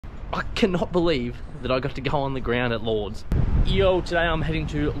I cannot believe that I got to go on the ground at Lords. Yo, today I'm heading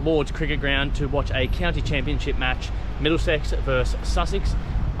to Lords Cricket Ground to watch a county championship match, Middlesex versus Sussex.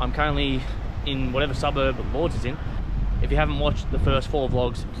 I'm currently in whatever suburb Lords is in. If you haven't watched the first 4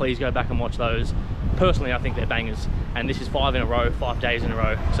 vlogs, please go back and watch those. Personally, I think they're bangers, and this is 5 in a row, 5 days in a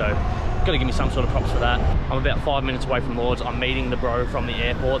row, so gotta give me some sort of props for that. I'm about 5 minutes away from Lords. I'm meeting the bro from the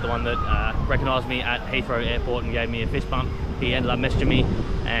airport, the one that recognised me at Heathrow Airport and gave me a fist bump. He ended up messaging me,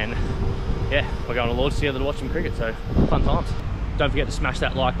 and yeah, we're going to Lords together to watch some cricket, so fun times. Don't forget to smash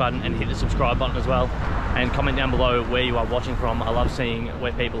that like button and hit the subscribe button as well, and comment down below where you are watching from. I love seeing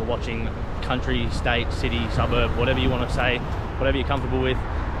where people are watching, country, state, city, suburb, whatever you want to say, whatever you're comfortable with,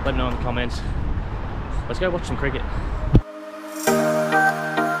 let me know in the comments. Let's go watch some cricket.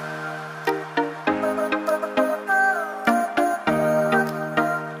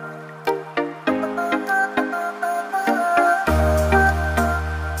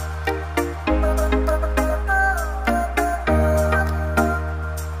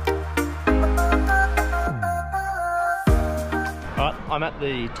 I'm at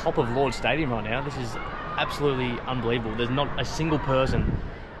the top of Lords Stadium right now. This is absolutely unbelievable. There's not a single person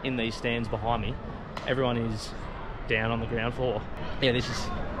in these stands behind me. Everyone is down on the ground floor. Yeah, this is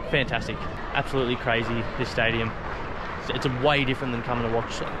fantastic. Absolutely crazy, this stadium. It's way different than coming to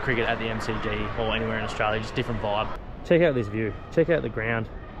watch cricket at the MCG or anywhere in Australia, just different vibe. Check out this view. Check out the ground.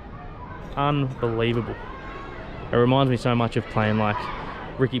 Unbelievable. It reminds me so much of playing like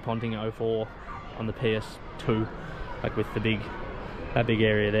Ricky Ponting 04 on the PS2, like with that big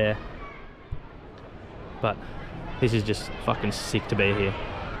area there. But this is just fucking sick to be here.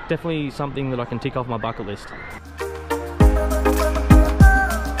 Definitely something that I can tick off my bucket list.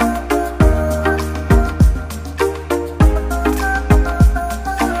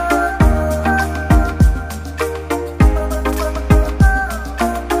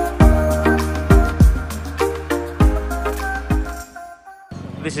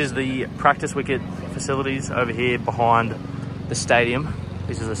 This is the practice wicket facilities over here behind the stadium.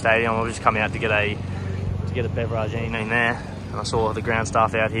 This is the stadium. I've just come out to get a beverage in there, and I saw the ground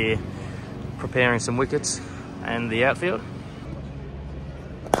staff out here preparing some wickets and the outfield.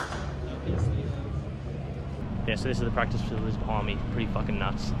 Yeah, so this is the practice facilities behind me. Pretty fucking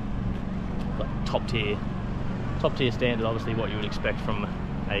nuts. Like top tier standard, obviously what you would expect from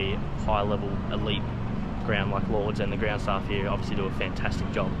a high level elite ground like Lords, and the ground staff here obviously do a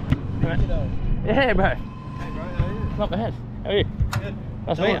fantastic job. Right. Yeah, bro. Hey, bro, how are you? Not bad. How are you? Good.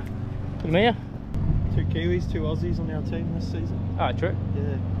 Nice to meet you. Good to meet you. 2 Kiwis, 2 Aussies on our team this season. Oh, true.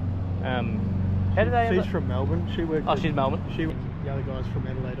 Yeah. How did they? She's from Melbourne. She worked. Oh, she's Melbourne. The other guy's from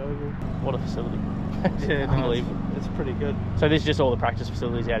Adelaide Oval. What a facility. Yeah, unbelievable. No, it's pretty good. So this is just all the practice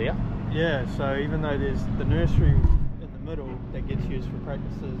facilities out here? Yeah. So even though there's the nursery in the middle that gets used for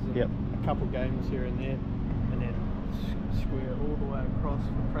practices and a couple games here and there, and then square all the way across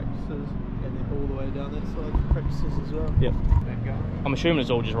for practices, and then all the way down that side for practices as well. Yep. I'm assuming it's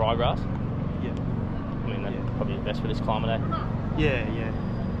all just ryegrass? Yeah. I mean, that's probably the best for this climate, eh? Yeah.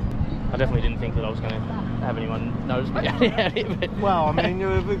 I definitely didn't think that I was going to have anyone notice me out here, but... Well, I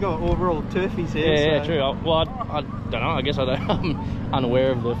mean, we've got all turfies here. Yeah, true. I don't know. I guess I'm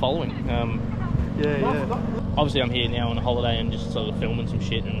unaware of the following. Obviously, I'm here now on a holiday and just sort of filming some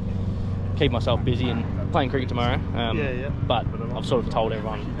shit and keep myself busy and playing cricket tomorrow. But I've sort of told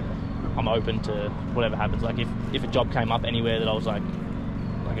everyone I'm open to whatever happens. Like if a job came up anywhere that I was like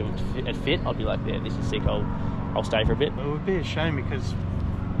it fit, I'd be like, yeah, this is sick. I'll stay for a bit. It would be a shame because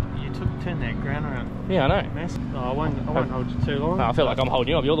you turned that ground around. Yeah, I know. Mess. No, I won't hold you too long. No, I feel like I'm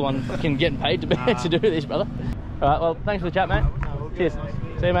holding you up. You're the one fucking getting paid to do this, brother. All right, well, thanks for the chat, mate. Cheers.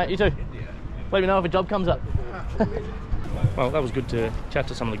 See you, mate. You too. Let me know if a job comes up. Well, that was good to chat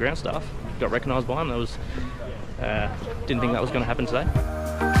to some of the ground staff. Got recognised by them. That was didn't think that was going to happen today.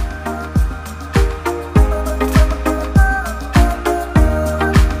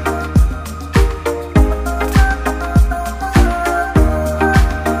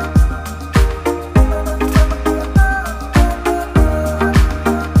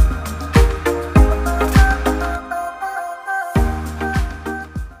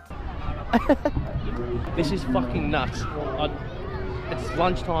 This is fucking nuts. It's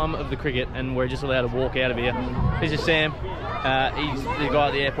lunchtime of the cricket and we're just allowed to walk out of here. This is Sam. He's the guy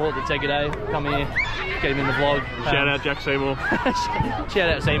at the airport that said good day. Come here, get him in the vlog. Shout out Jack Seymour. Shout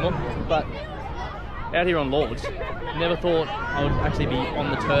out Seymour. But out here on Lords, never thought I would actually be on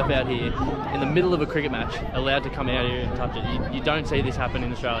the turf out here in the middle of a cricket match, allowed to come out here and touch it. You don't see this happen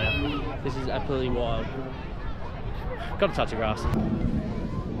in Australia. This is absolutely wild. Got to touch the grass.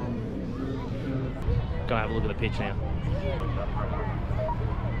 Gonna have a look at the pitch now.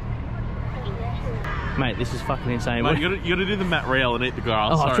 Mate, this is fucking insane. Mate, you gotta do the Matt Real and eat the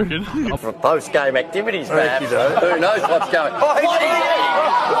grass, I reckon. For post-game activities, perhaps. Who knows what's going on?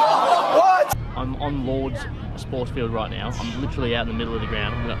 What? I'm on Lord's sports field right now. I'm literally out in the middle of the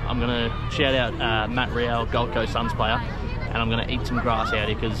ground. I'm gonna shout out Matt Real, Gold Coast Suns player, and I'm gonna eat some grass out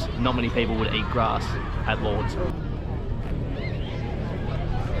here because not many people would eat grass at Lord's.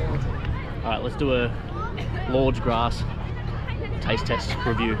 All right, let's do a Lord's grass taste test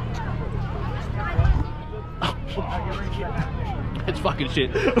review. It's fucking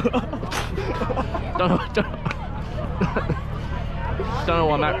shit. don't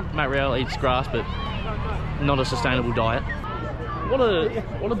know why Matt Real eats grass, but not a sustainable diet. What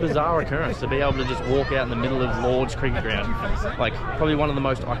a bizarre occurrence to be able to just walk out in the middle of Lord's cricket ground, like probably one of the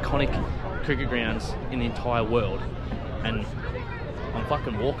most iconic cricket grounds in the entire world, and I'm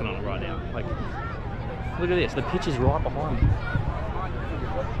fucking walking on it right now. Like, look at this. The pitch is right behind me.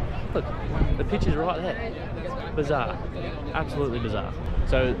 Look, the pitch is right there. Bizarre, absolutely bizarre.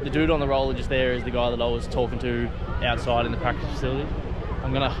 So the dude on the roller just there is the guy that I was talking to outside in the practice facility.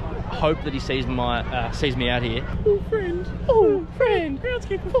 I'm gonna hope that he sees me out here. Oh friend,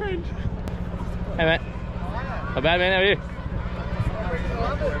 groundskeeper friend. Hey mate, not bad man, how are you?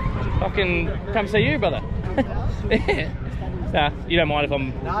 Fucking come see you, brother. Yeah. Nah, you don't mind if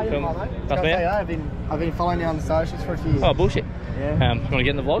I'm filming? I've been following you on the socials for a few years. Oh bullshit. Yeah. You want to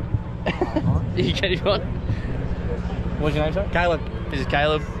get in the vlog? You get it on. What's your name, sir? Caleb. This is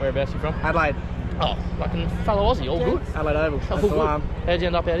Caleb. Whereabouts are you from? Adelaide. Oh, fucking fellow Aussie, all good. Adelaide Oval. All good. How'd you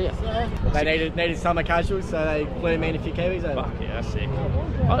end up out here? They needed summer casuals, so they flew me and a few Kiwis over. Fuck yeah, that's sick.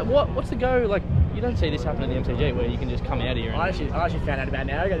 What's the go, like, you don't see this happen at the MCG where you can just come out here and... I actually found out about an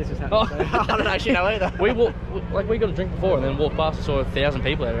hour ago this was happening, so I don't actually know either. we got a drink before and then walked past and saw 1,000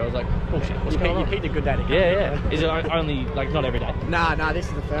 people out here. I was like, oh shit, what's going on? You picked a good day to come. Yeah. Is it only, like, not every day? Nah, this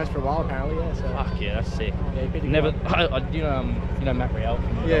is the first for a while apparently, yeah. So. Fuck yeah, that's sick. Yeah, you picked a Never, good you know Matt Real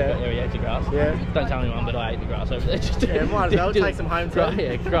from Yeah. He ate the grass. Yeah. Don't tell anyone, but I ate the grass over there. Just Yeah, might as well take some home too.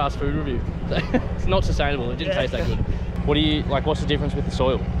 Yeah, grass food review. So, it's not sustainable, it didn't taste that good. What do you, like, what's the difference with the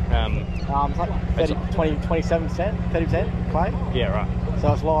soil? It's like 27%, 30% clay. Yeah, right.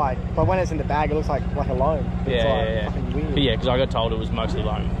 So it's like, but when it's in the bag, it looks like a loam. It's fucking weird. But yeah, because I got told it was mostly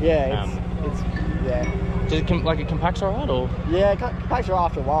loam. Yeah, yeah. Does it it compacts alright, or? Yeah, it compacts right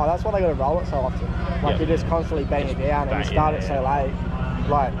after a while. That's why they got to roll it so often. Like you're just constantly beating it down, and you start it so late.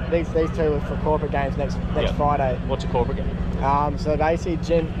 Like these two are for corporate games next Friday. What's a corporate game? So basically,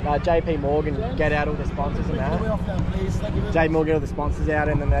 JP Morgan get out all the sponsors and that. JP Morgan get all the sponsors out,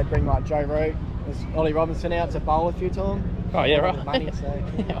 and then they bring like Joe Root, Ollie Robinson out to bowl a few to them. Oh yeah, right. Money, so.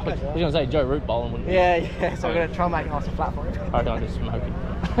 I was gonna say Joe Root bowling, wouldn't you? Yeah. So we're gonna try and make it nice and flat for him. I don't just smoke it.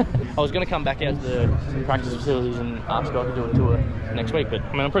 I was gonna come back out to the practice facilities and ask if I could do a tour next week, but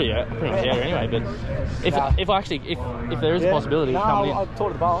I mean I'm pretty much out here anyway. But if there is a possibility of coming in, I'll talk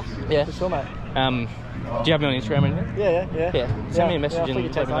to the boss. Yeah, for sure, mate. Do you have me on Instagram or anything? Yeah. Send me a message and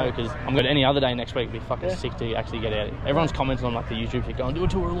let me know, because I'm going to any other day next week. It'd be fucking sick to actually get out. Everyone's commenting on like the YouTube shit, going, do a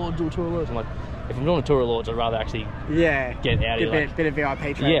tour of Lords. I'm like, if I'm doing a tour of Lords, I'd rather actually get out of here. Bit of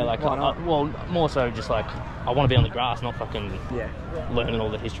VIP training. Yeah, like well, more so just like I want to be on the grass, not fucking learning all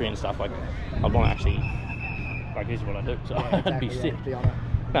the history and stuff. Like I want to actually, like, this is what I do. So I'd be sick. Be on it.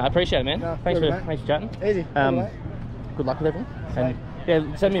 No, I appreciate it, man. No, thanks for chatting. Easy. Good luck with everything. And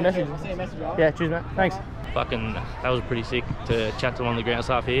yeah, send me a message. I'll send you a message, right? Yeah, cheers, mate. Thanks. Fucking, that was pretty sick to chat to one of the ground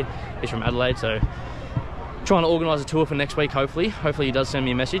staff here. He's from Adelaide, so trying to organise a tour for next week, hopefully. Hopefully he does send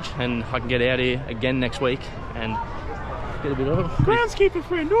me a message and I can get out here again next week and get a bit of it. Groundskeeper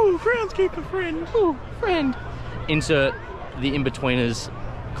friend, oh, groundskeeper friend, oh, friend. Insert the In-Betweeners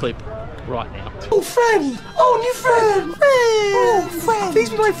clip right now. Oh, friend! Oh, new friend! Oh, friend! Please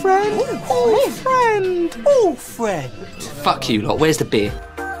be my friend! Oh, friend! Oh, friend! Fuck you lot, where's the beer?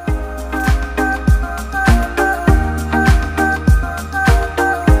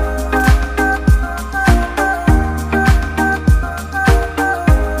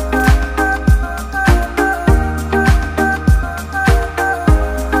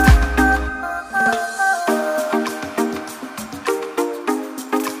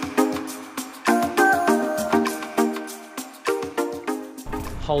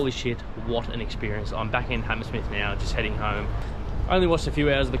 Holy shit, what an experience. I'm back in Hammersmith now, just heading home. I only watched a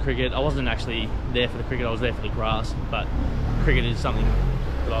few hours of the cricket. I wasn't actually there for the cricket, I was there for the grass, but cricket is something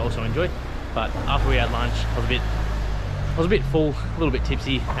that I also enjoy. But after we had lunch, I was a bit full, a little bit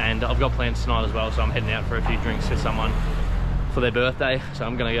tipsy, and I've got plans tonight as well, so I'm heading out for a few drinks with someone for their birthday. So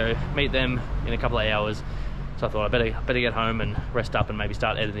I'm gonna go meet them in a couple of hours. So I thought I better get home and rest up and maybe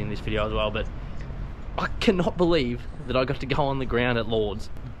start editing this video as well. But I cannot believe that I got to go on the ground at Lords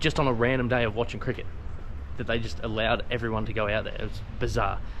just on a random day of watching cricket, that they just allowed everyone to go out there. It was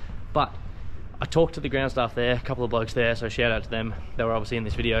bizarre. But I talked to the ground staff there, a couple of blokes there, so shout out to them. They were obviously in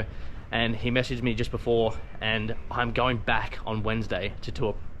this video, and he messaged me just before, and I'm going back on Wednesday to do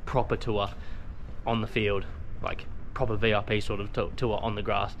a proper tour on the field, like proper VIP sort of tour on the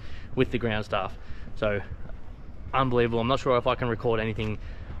grass with the ground staff. So unbelievable. I'm not sure if I can record anything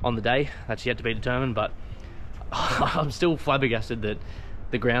on the day, that's yet to be determined, but I'm still flabbergasted that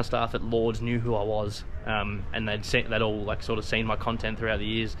the ground staff at Lords knew who I was, and they'd all like sort of seen my content throughout the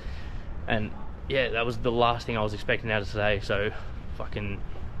years. And yeah, that was the last thing I was expecting out of today, so fucking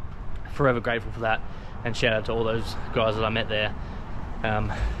forever grateful for that, and shout out to all those guys that I met there.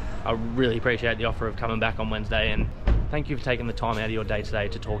 I really appreciate the offer of coming back on Wednesday, and thank you for taking the time out of your day today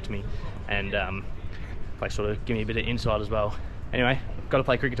to talk to me and like sort of give me a bit of insight as well. Anyway, got to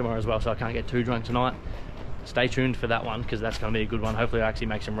play cricket tomorrow as well, so I can't get too drunk tonight. Stay tuned for that one, because that's going to be a good one. Hopefully I actually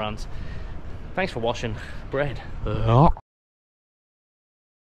make some runs. Thanks for watching. Bread.